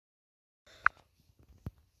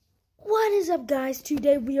is up, guys?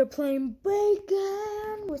 Today we are playing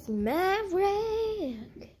Bacon with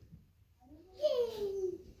Maverick.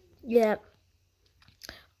 Yeah.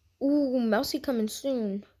 Ooh, Mousy coming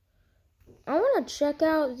soon. I want to check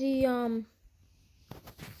out the what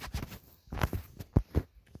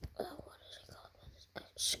is it called?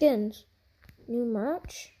 Skins. New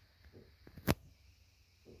merch.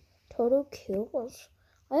 Total kills.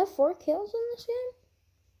 I have 4 kills in this game.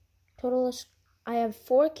 Total is. I have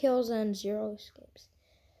 4 kills and 0 escapes.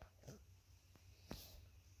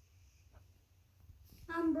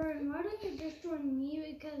 Burton, why didn't you just join me?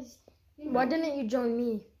 Because why didn't you join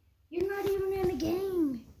me? You're not even in the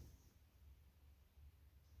game.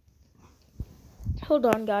 Hold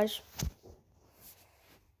on, guys.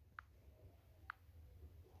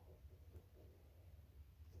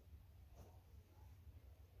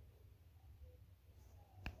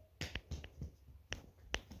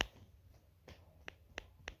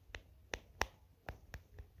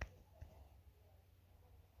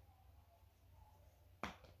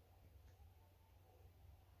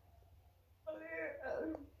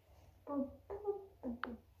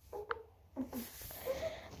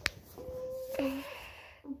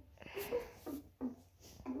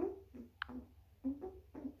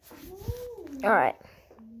 All right.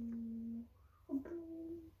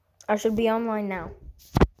 I should be online now.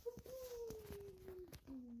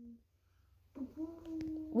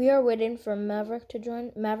 We are waiting for Maverick to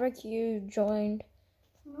join. Maverick, you joined.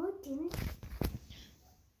 No, I didn't.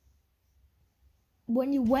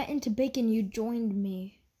 When you went into Bacon, you joined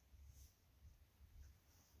me.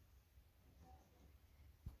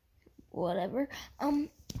 Whatever.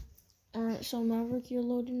 Alright, so Maverick, you're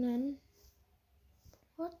loading in.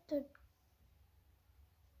 What the?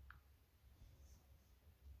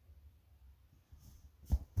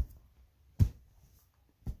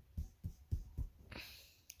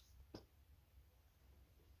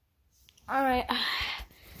 Alright.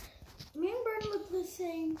 Me and Bird look the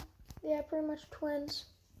same. Yeah, pretty much twins.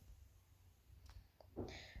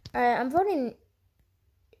 Alright, I'm voting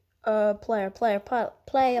player. Hello,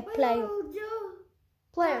 Joe.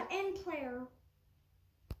 Player. And player.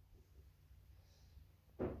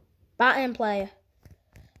 Bot and player.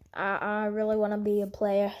 I really want to be a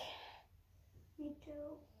player. Me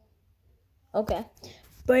too. Okay.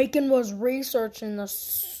 Bacon was researching the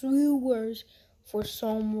sewers for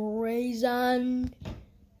some reason.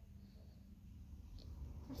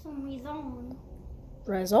 For some reason.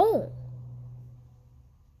 Raison.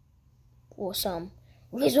 For some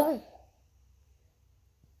reason.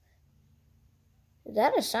 Is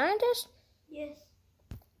that a scientist? Yes.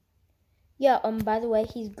 Yeah, by the way,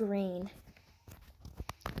 he's green.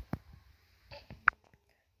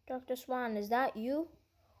 Dr. Swan, is that you?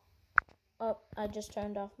 Oh, I just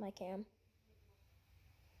turned off my cam.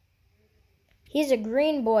 He's a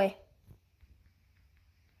green boy.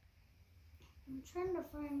 I'm trying to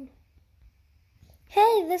find...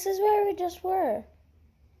 Hey, this is where we just were.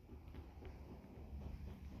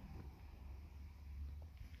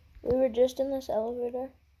 We were just in this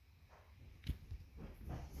elevator.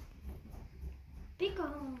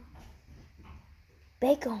 Bacon.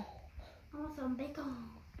 Bacon. I want some bacon.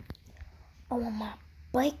 I want my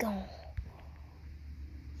bacon.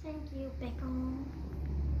 Thank you, bacon.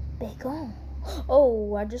 Bacon.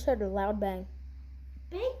 Oh, I just heard a loud bang.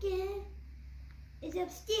 Bacon is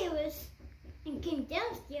upstairs and came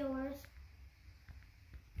downstairs.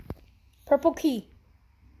 Purple key.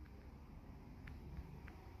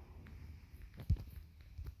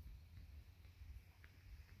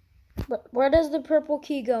 But where does the purple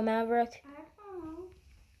key go, Maverick? I don't know.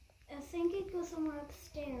 I think it goes somewhere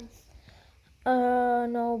upstairs.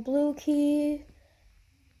 No, blue key.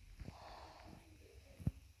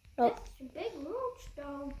 Oh. That's a big roach,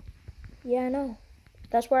 though. Yeah, I know.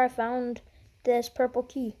 That's where I found this purple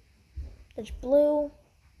key. It's blue.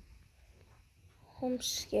 I'm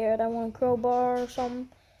scared. I want a crowbar or something.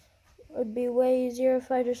 It would be way easier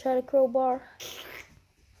if I just had a crowbar.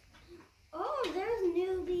 Oh, there's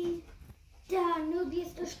Newbie. Duh,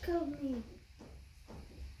 Newbie's just killed me.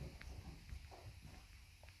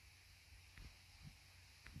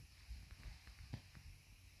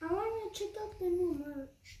 I want to check out the new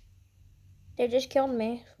merch. They just killed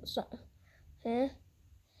me. So, huh?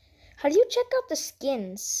 How do you check out the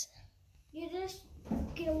skins? You just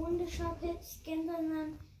go into shop, hit skins, and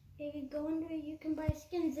then if you go into it, you can buy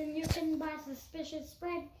skins, and you can buy suspicious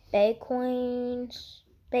spread. Bacon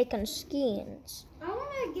skins. I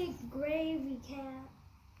want to get Gravy Cat.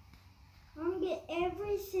 I want to get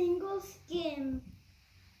every single skin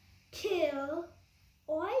till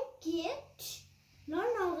I get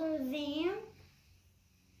none other than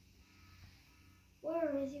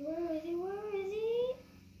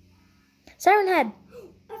Siren Head.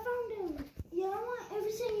 I found him. Yeah, I want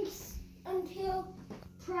everything until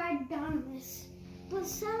Pragdonomus. But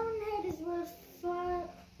Siren Head is worth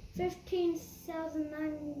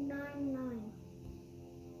 15,999.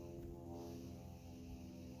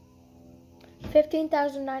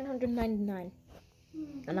 15,999.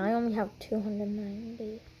 And I only have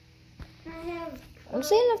 290. I'm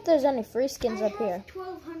seeing if there's any free skins up here.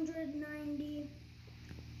 1,290.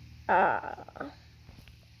 Ah.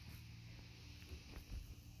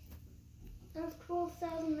 I have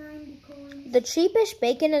 12,090 coins. The cheapest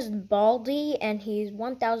bacon is Baldy, and he's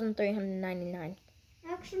 1,399.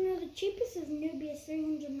 Actually, no, the cheapest is Nubius,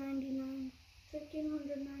 399.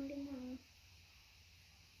 1,599.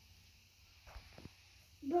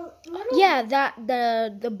 But yeah,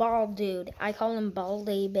 the bald dude. I call him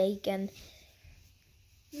Baldy Bacon.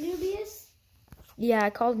 Nubius? Yeah, I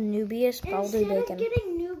called Nubius Baldy Bacon. Instead of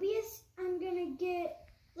getting Nubius, I'm gonna get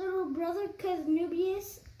Little Brother, because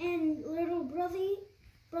Nubius and Little Brother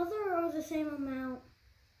are the same amount.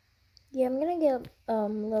 Yeah, I'm gonna get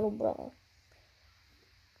Little Brother.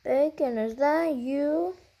 Bacon, is that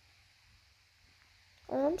you?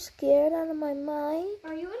 I'm scared out of my mind.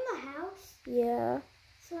 Are you in the house? Yeah.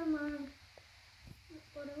 So am I.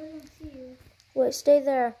 But I didn't see you. Wait, stay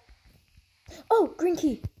there. Oh, green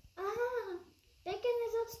key. Bacon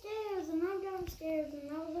is upstairs, and I'm downstairs, and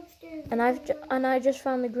I was upstairs. And I just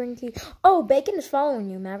found the green key. Oh, Bacon is following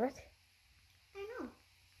you, Maverick. I know.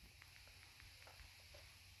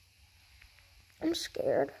 I'm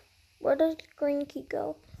scared. Where does the green key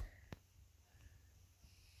go?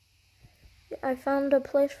 I found a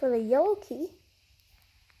place for the yellow key.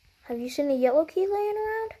 Have you seen a yellow key laying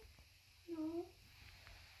around? No.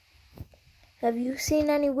 Have you seen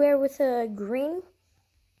anywhere with a green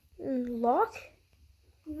lock?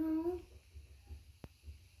 No.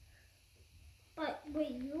 But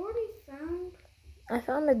wait, you already found? I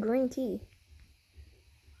found a green key.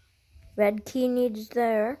 Red key needs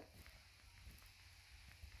there.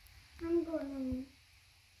 I'm going in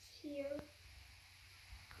here.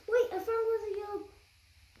 Wait, I found where the yellow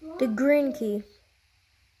lock. The green key.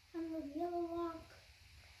 And the yellow lock.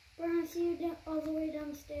 Where I see you all the way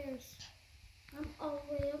downstairs. I'm all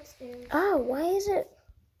the way upstairs. Oh, why is it?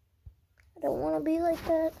 I don't want to be like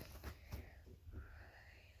that.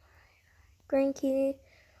 Green key.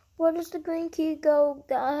 Where does the green key go,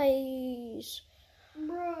 guys?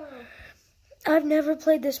 Bro. I've never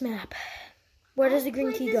played this map. Where does the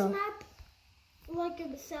green key go? I've played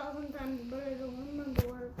this map like 1,000 times, but I don't remember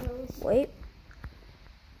where it goes. Wait.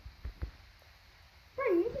 Bro,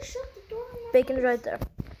 you can shut the door. Bacon's right there.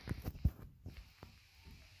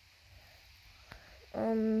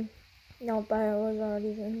 Nope, I was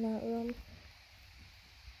already in that room.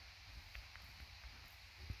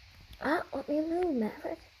 Ah, let me move,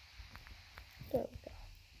 Maverick. There we go.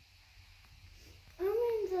 I'm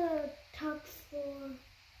in the top floor.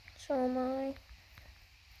 So am I.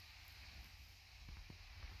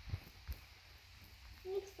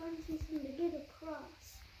 Let's find something to get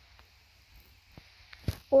across.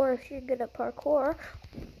 Or if you're good at parkour.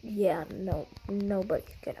 Yeah, no, nobody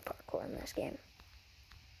can get at parkour in this game.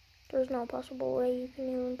 There's no possible way you can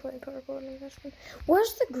even play parkour in this game.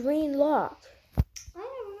 Where's the green lock? I have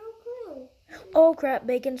no clue. Oh crap,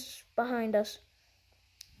 Bacon's behind us.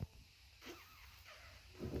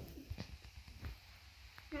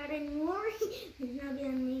 Not anymore. He's not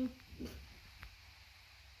behind me.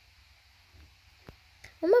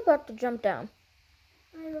 I'm about to jump down.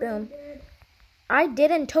 I already Boom. did. I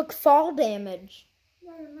didn't took fall damage.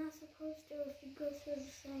 No, you're not supposed to if you go through the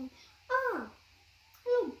thing. Ah!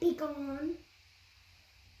 Hello, BAKON.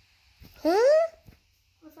 Huh?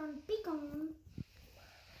 I found BAKON.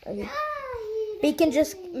 Okay. Ah, Beacon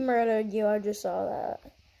just murdered you. I just saw that.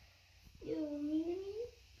 You need me?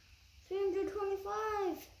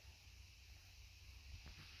 325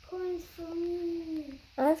 coins for me.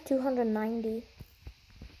 I have 290.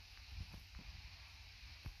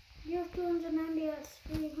 You have 290, that's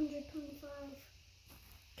 325.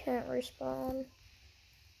 Can't respawn.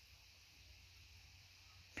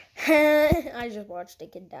 I just watched a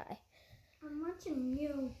kid die. I'm watching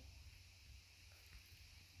you.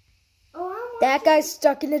 Oh, I'm watching. That guy's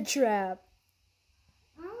stuck in a trap.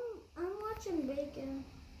 I'm watching Bacon.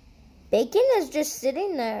 Bacon is just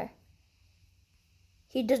sitting there.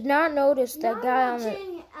 He does not notice that guy on the... I'm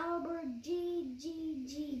watching Albert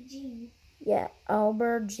G. Yeah,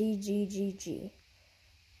 Albert G.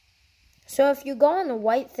 So if you go on the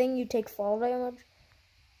white thing, you take fall damage?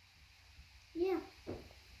 Yeah.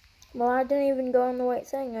 Well, I didn't even go on the white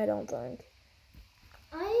thing, I don't think.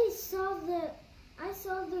 I saw the I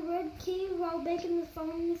saw the red key while Bacon was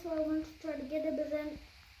following me, so I went to try to get it, but then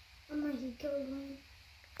he killed me.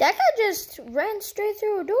 That guy just ran straight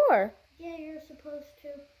through a door. Yeah, you're supposed to.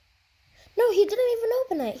 No, he didn't even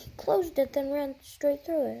open it. He closed it, then ran straight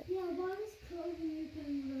through it. Yeah, why was closed and you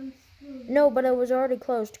can run through it? No, but it was already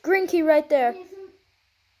closed. Green key right there. Yeah,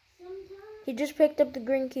 sometimes. He just picked up the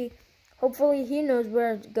green key. Hopefully he knows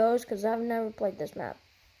where it goes, because I've never played this map.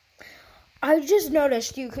 I just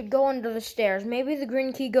noticed you could go under the stairs. Maybe the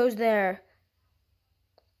green key goes there.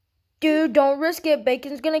 Dude, don't risk it.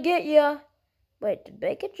 Bacon's gonna get you. Wait, did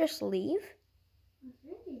Bacon just leave? I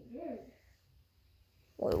think he did.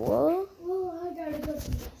 Wait, what? Oh, I gotta go to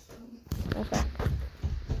the restroom. Okay.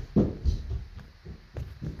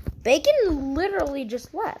 Bacon literally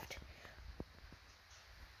just left.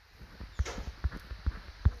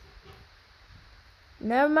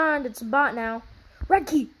 Never mind, it's a bot now. Red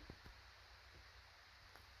key.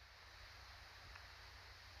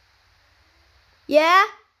 Yeah?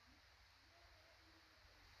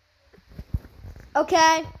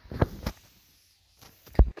 Okay.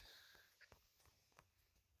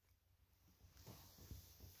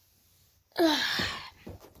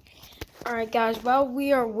 Alright guys, while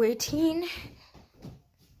we are waiting.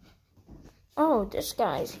 Oh, this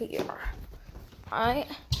guy's here. Alright.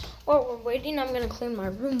 While we're waiting, I'm gonna clean my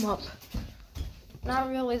room up. Not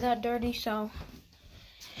really that dirty, so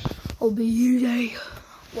I'll be easy.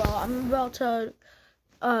 Well, I'm about to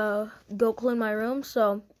go clean my room,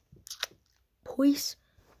 so peace.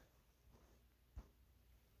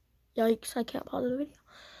 Yikes, I can't pause the video.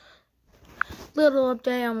 Little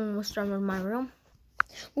update, I'm almost done with my room.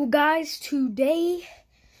 Well, guys, today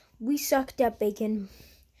we sucked at Bacon.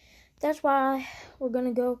 That's why we're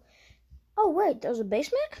gonna go. Oh, wait, there's a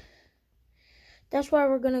basement? That's why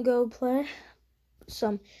we're gonna go play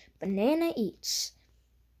some Banana Eats.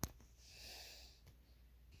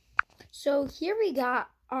 So here we got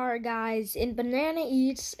our guys in Banana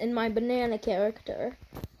Eats in my banana character.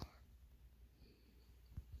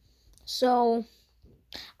 So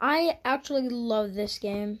I actually love this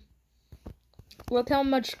game. Look how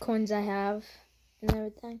much coins I have and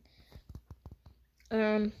everything.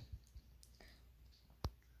 The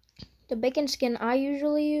bacon skin I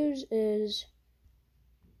usually use is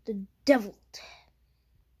the deviled.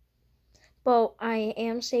 But I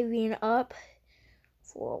am saving up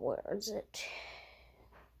for, where is it?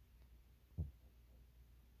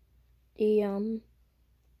 The,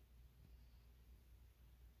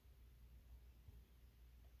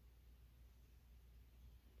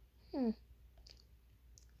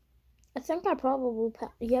 I think I probably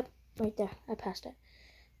passed. Yep, right there. I passed it.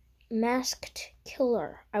 Masked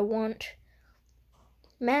Killer. I want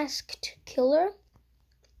Masked Killer.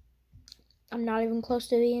 I'm not even close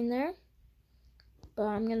to being there, but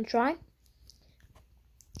I'm gonna try.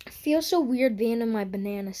 I feel so weird being in my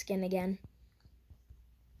banana skin again.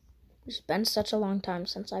 It's been such a long time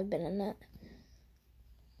since I've been in it.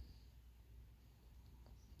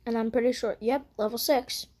 And I'm pretty sure, yep, level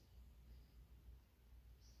 6.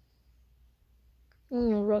 I'm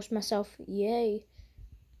gonna roast myself, yay.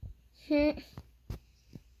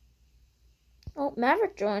 Oh,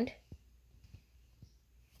 Maverick joined.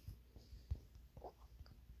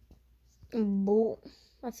 Boo.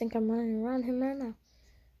 I think I'm running around him right now.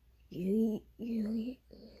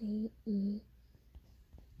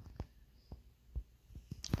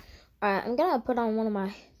 Alright, I'm gonna put on one of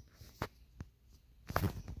my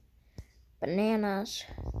bananas.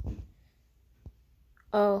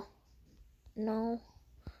 Oh, no.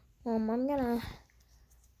 I'm gonna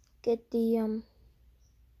get the, I'm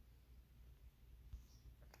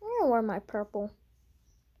gonna wear my purple.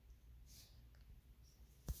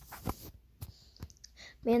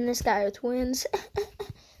 Me and this guy are twins.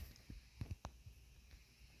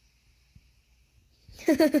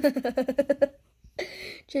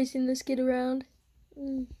 Chasing this kid around.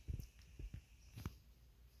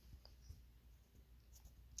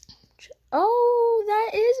 Oh,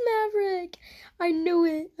 that is Maverick. I knew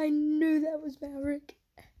it. I knew that was Maverick.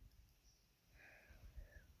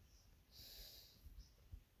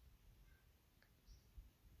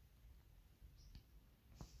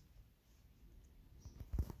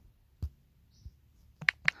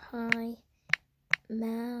 Hi,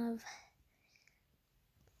 Mav.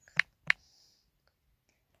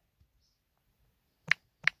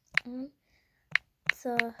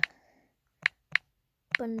 The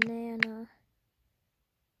banana.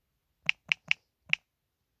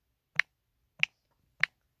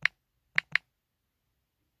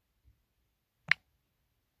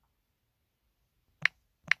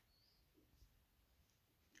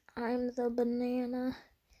 I'm the banana.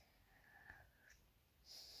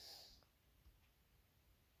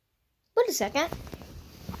 a second.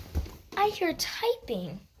 I hear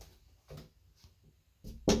typing.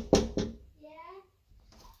 Yeah.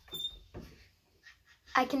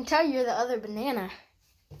 I can tell you're the other banana.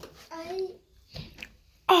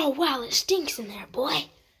 Oh, wow, it stinks in there, boy.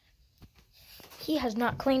 He has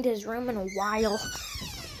not cleaned his room in a while.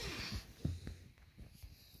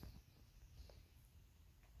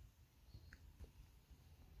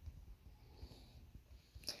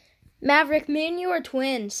 Maverick, me and you are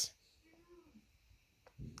twins.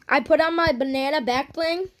 I put on my banana back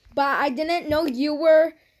bling, but I didn't know you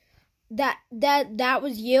were that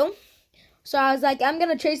was you. So I was like, I'm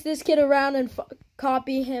gonna chase this kid around and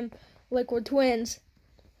copy him like we're twins.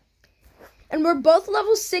 And we're both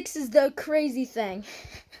level 6 is the crazy thing.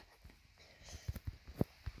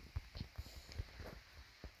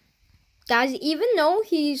 Guys, even though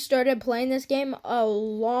he started playing this game a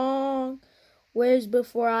long ways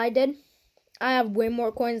before I did, I have way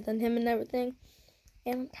more coins than him and everything.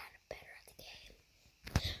 And I'm kind of better at the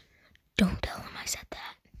game. Don't tell him I said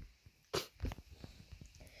that.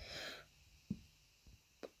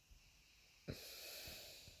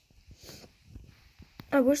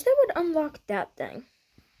 I wish they would unlock that thing.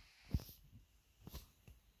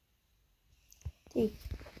 3,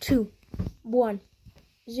 2, 1,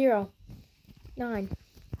 0, 9,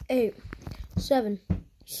 8, 7,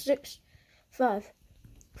 6, 5,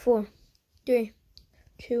 4, 3,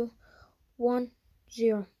 2, 1,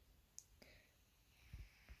 0.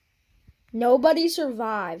 Nobody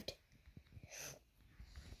survived.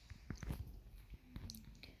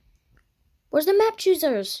 Where's the map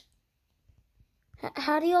choosers?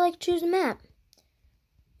 How do you like choose a map?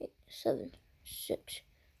 8, 7, 6,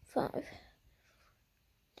 5,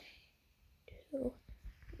 2,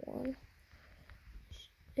 1,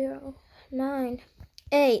 0, 9,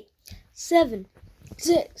 8, 7,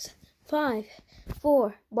 6, 5,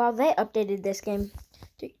 4. Wow, they updated this game.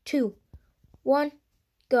 3, 2, 1,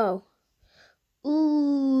 go.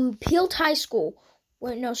 Ooh, Peeled High School.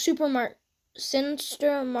 Wait, no,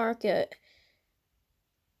 Sinister Market.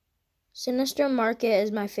 Sinister Market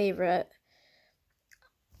is my favorite.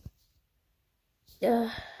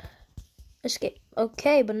 Escape.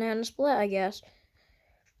 Okay, banana split, I guess.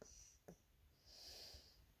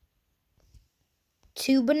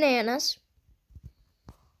 2 bananas.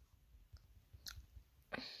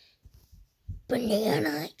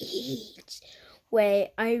 Banana eats.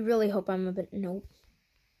 Wait, I really hope I'm a bit. Nope.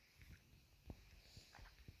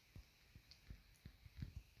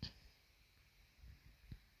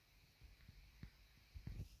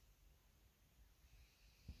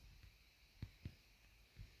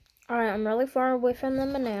 Alright, I'm really far away from the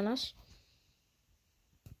bananas.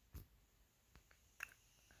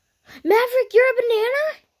 Maverick, you're a banana?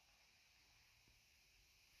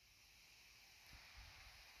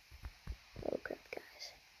 Oh crap,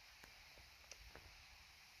 guys.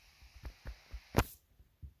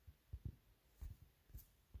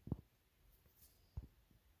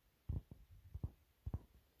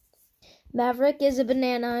 Maverick is a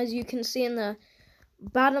banana, as you can see in the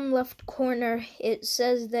bottom left corner. It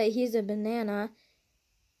says that he's a banana.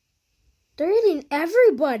 They're eating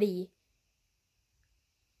everybody.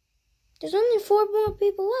 There's only 4 more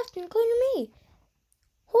people left, including me.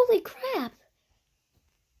 Holy crap.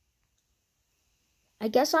 I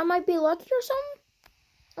guess I might be lucky or something?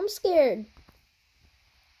 I'm scared.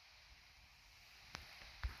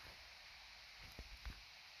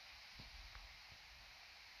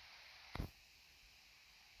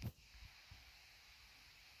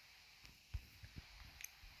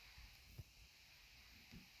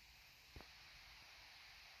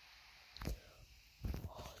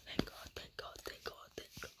 Oh, thank God, thank God, thank God,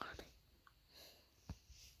 thank God.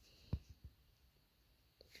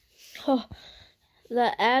 Oh,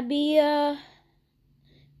 the Abby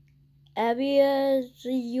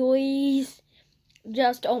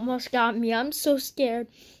just almost got me. I'm so scared.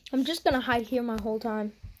 I'm just gonna hide here my whole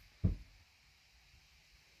time.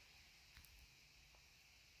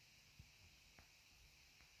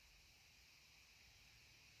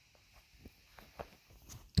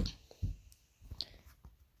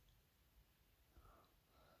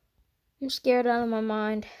 I'm scared out of my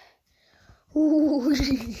mind. Ooh.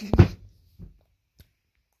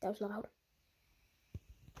 That was loud.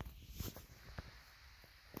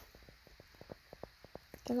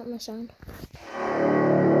 Turn up my sound.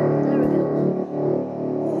 There we go.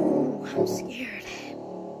 Ooh, I'm scared.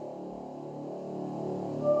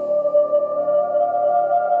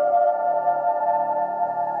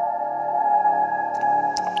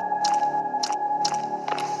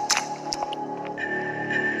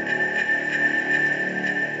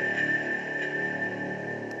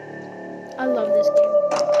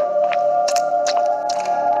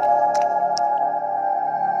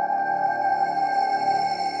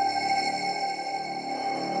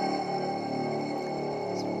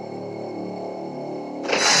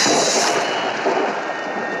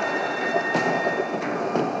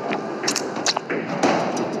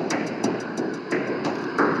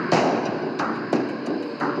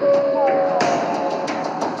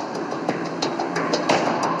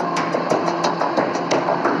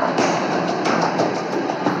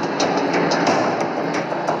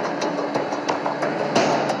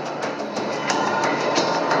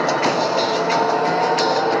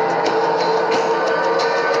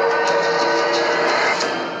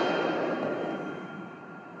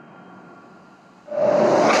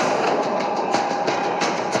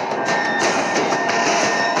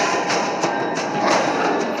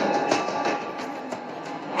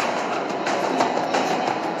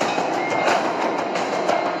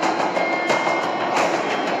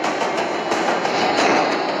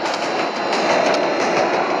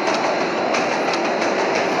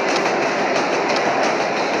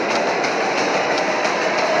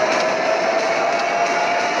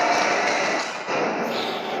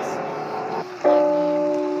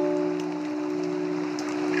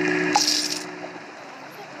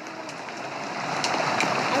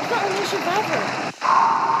 only survivor.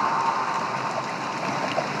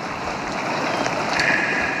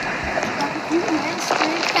 You ran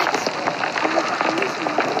straight past me.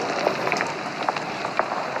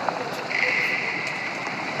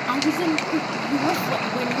 I was in.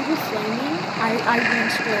 When you were flaming, I ran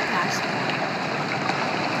straight past you.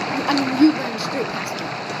 I mean, you ran straight past me.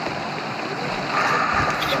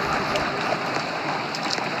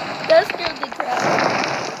 That scared the crap out of me.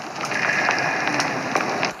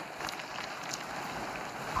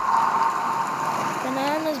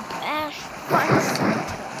 Bananas bash fun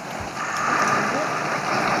center.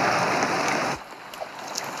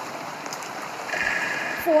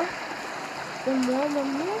 4. One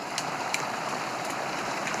more.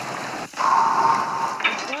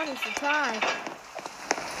 That is the tie.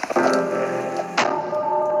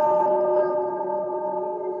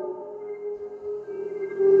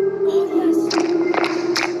 Oh, yes.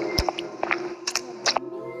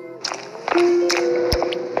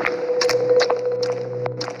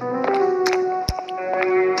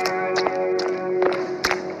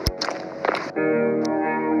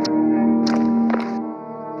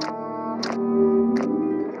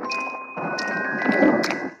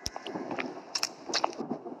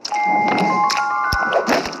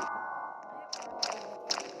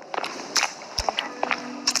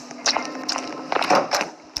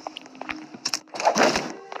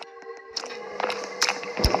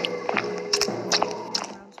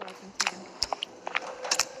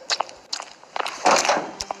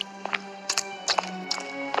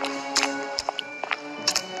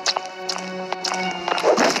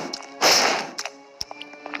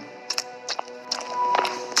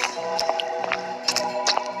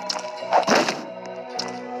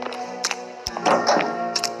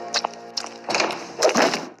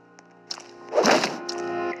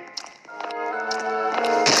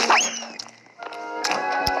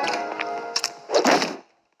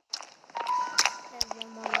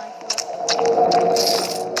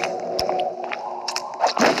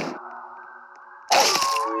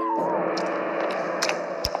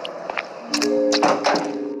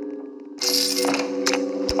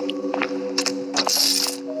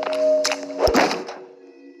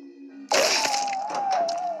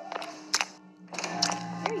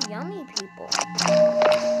 Yummy people.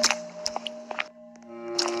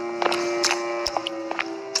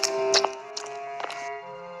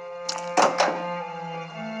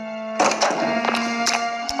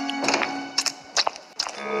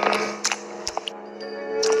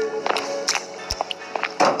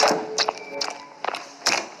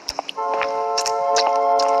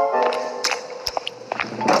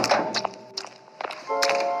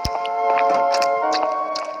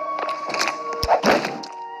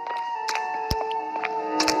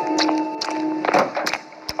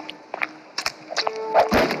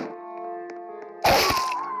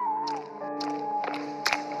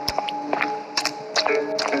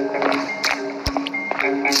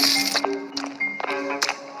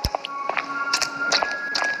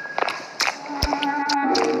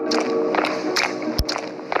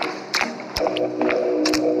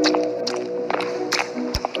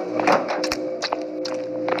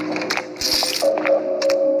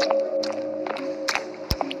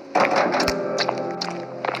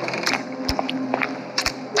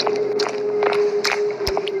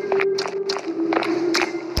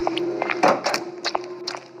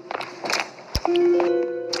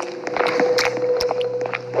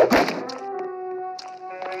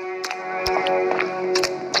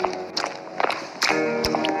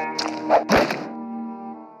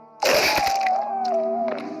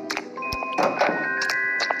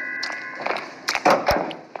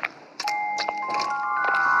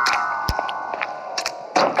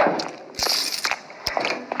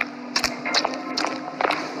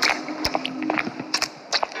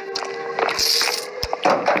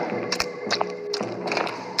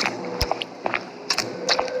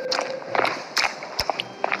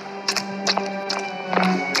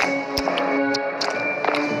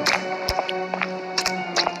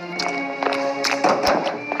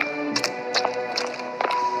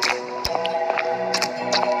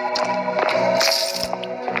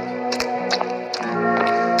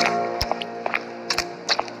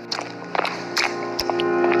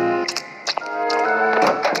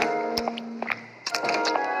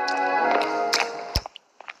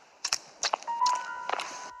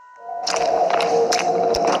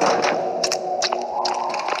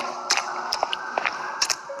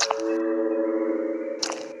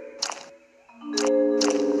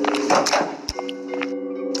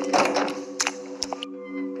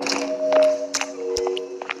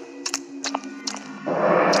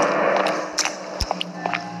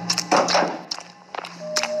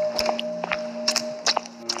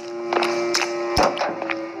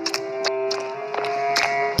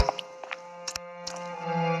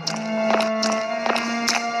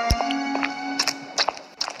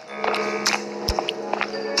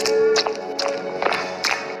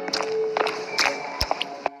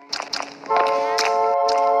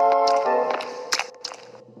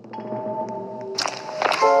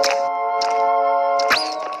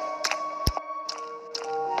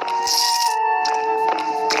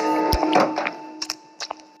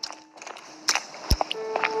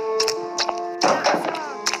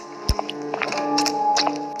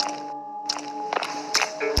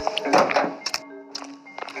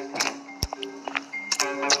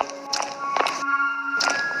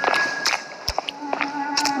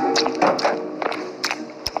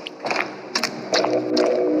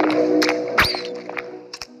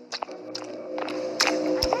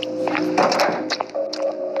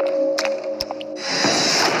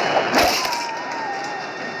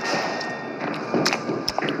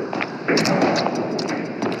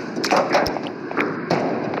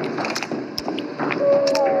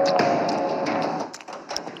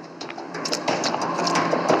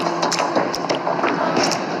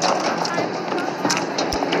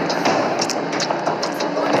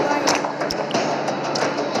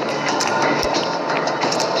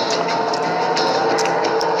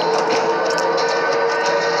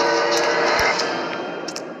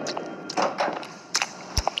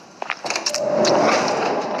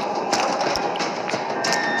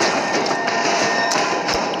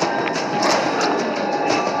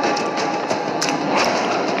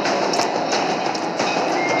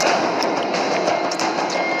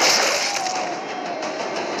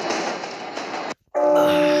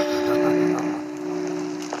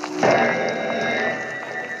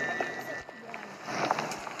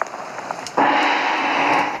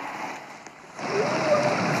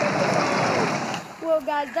 Well,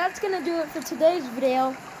 guys, that's gonna do it for today's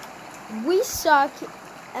video. We suck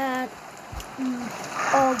at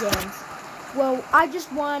all games. Well, I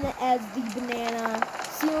just won as the banana.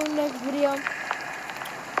 See you in the next video.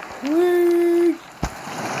 Peace.